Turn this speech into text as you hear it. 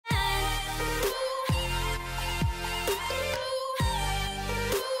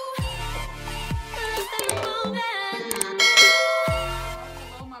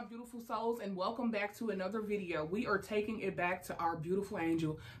lows, and welcome back to another video. We are taking it back to our beautiful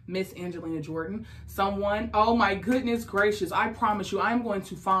angel, Miss Angelina Jordan. Someone, oh my goodness gracious, I promise you, I'm going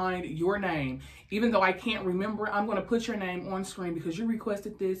to find your name. Even though I can't remember, I'm going to put your name on screen because you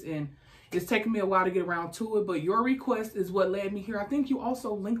requested this and it's taken me a while to get around to it, but your request is what led me here. I think you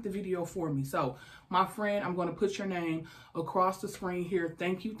also linked the video for me. So, my friend, I'm going to put your name across the screen here.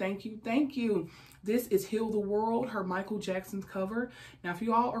 Thank you, thank you, thank you. This is Heal the World, her Michael Jackson's cover. Now, if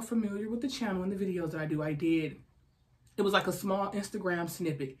you all are familiar with the channel and the videos that I do, it was like a small Instagram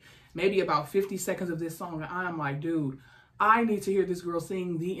snippet, maybe about 50 seconds of this song. And I'm like, dude, I need to hear this girl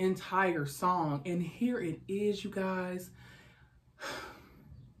sing the entire song. And here it is, you guys.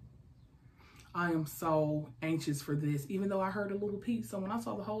 I am so anxious for this, even though I heard a little piece. So when I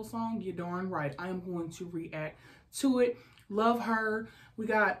saw the whole song, you're darn right, I am going to react to it. Love her. We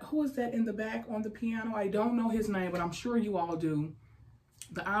got, who is that in the back on the piano? I don't know his name, but I'm sure you all do.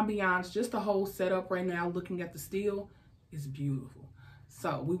 The ambiance, just the whole setup right now, looking at the steel, is beautiful.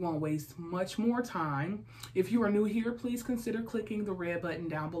 So we won't waste much more time. If you are new here, please consider clicking the red button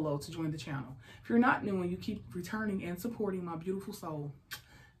down below to join the channel. If you're not new and you keep returning and supporting my beautiful soul,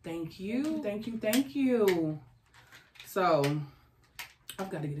 thank you, thank you, thank you. So, I've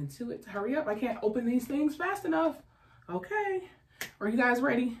got to get into it. Hurry up, I can't open these things fast enough. Okay, are you guys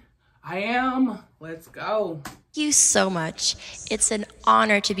ready? I am. Let's go. Thank you so much. It's an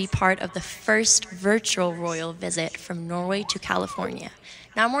honor to be part of the first virtual royal visit from Norway to California.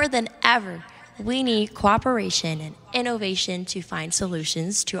 Now more than ever, we need cooperation and innovation to find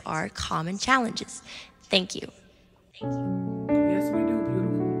solutions to our common challenges. Thank you. Thank you. Yes, we do,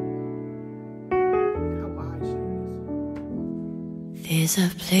 beautiful. How wise she There's is.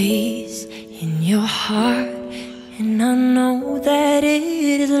 a place in your heart, and I know that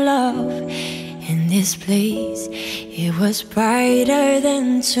it is love. In this place, it was brighter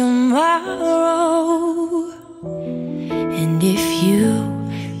than tomorrow. And if you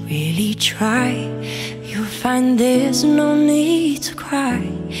really try, you'll find there's no need to cry.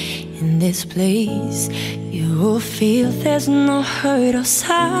 In this place, you will feel there's no hurt or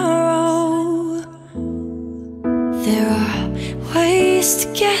sorrow. There are ways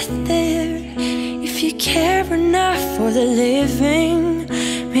to get there if you care enough for the living.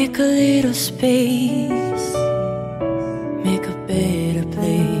 Make a little space, make a better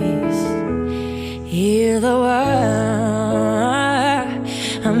place. Heal the world,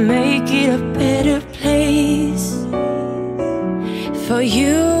 I'll make it a better place for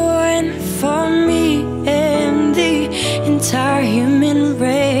you and for me and the entire human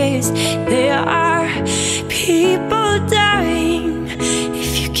race. There are people dying.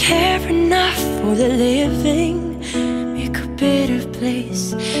 If you care enough for the living, make a better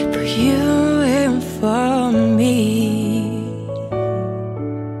place for you and for me.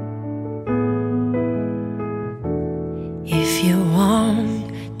 If you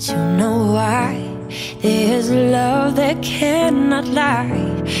want to know why, there's love that cannot lie.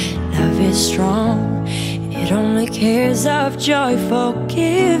 Love is strong, it only cares of joy for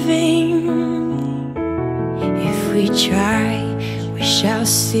giving. If we try, we shall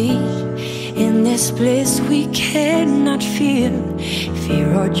see. In this bliss we cannot feel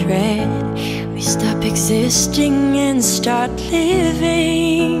fear or dread. We stop existing and start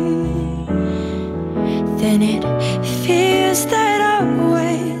living. Then it feels that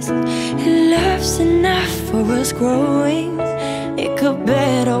always love's enough for us growing. Make a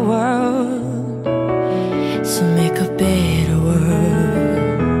better world, so make a better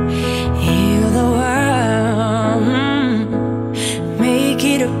world. Heal the world, make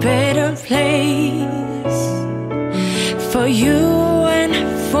it a better place for you and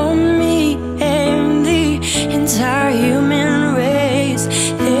for me and the entire human race.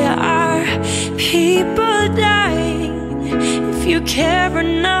 There are people dying. If you care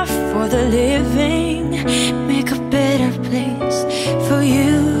enough for the living, make a better place for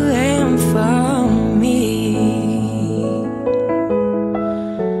you and for me.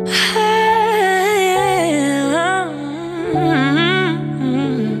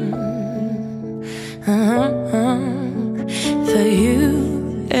 For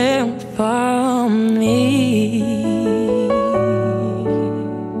you and for me.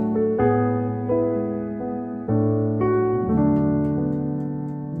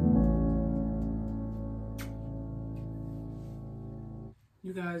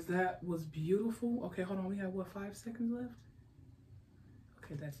 You guys, that was beautiful. Okay, hold on. We have, what, 5 seconds left?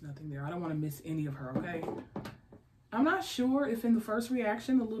 Okay, that's nothing there. I don't want to miss any of her, okay? I'm not sure if in the first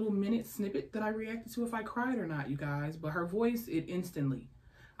reaction, the little minute snippet that I reacted to, if I cried or not, you guys. But her voice, it instantly,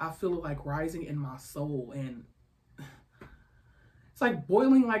 I feel it like rising in my soul. And it's like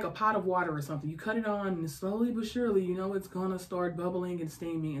boiling like a pot of water or something. You cut it on and slowly but surely, you know, it's gonna start bubbling and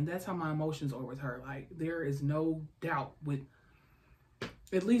steaming. And that's how my emotions are with her. Like, there is no doubt with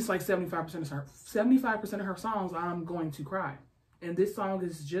at least like 75% of her songs, I'm going to cry. And this song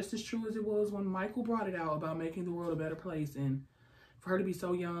is just as true as it was when Michael brought it out about making the world a better place. And for her to be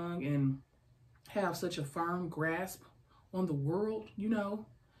so young and have such a firm grasp on the world, you know,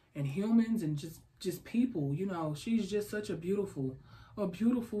 and humans and just people, you know, she's just such a beautiful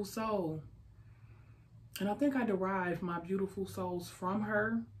soul. And I think I derived my beautiful souls from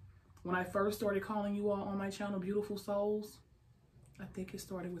her. When I first started calling you all on my channel beautiful souls, I think it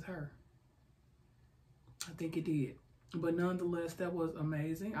started with her. I think it did. But nonetheless, that was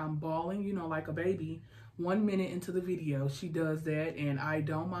amazing. I'm bawling, you know, like a baby. 1 minute into the video, she does that, and I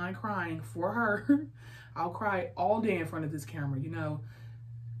don't mind crying for her. I'll cry all day in front of this camera, you know.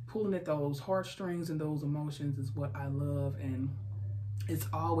 Pulling at those heartstrings and those emotions is what I love, and it's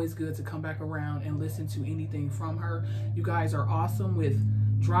always good to come back around and listen to anything from her. You guys are awesome with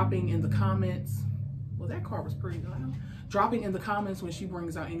dropping in the comments. Well, that car was pretty loud. Dropping in the comments when she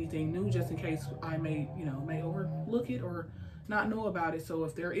brings out anything new, just in case I may overlook it or not know about it. So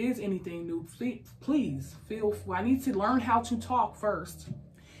if there is anything new, please feel, I need to learn how to talk first.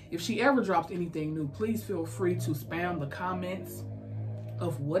 If she ever drops anything new, please feel free to spam the comments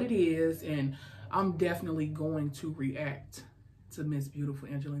of what it is, and I'm definitely going to react to Miss Beautiful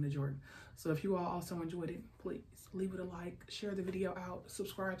Angelina Jordan. So if you all also enjoyed it, please leave it a like, share the video out,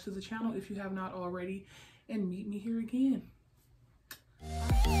 subscribe to the channel if you have not already, and meet me here again.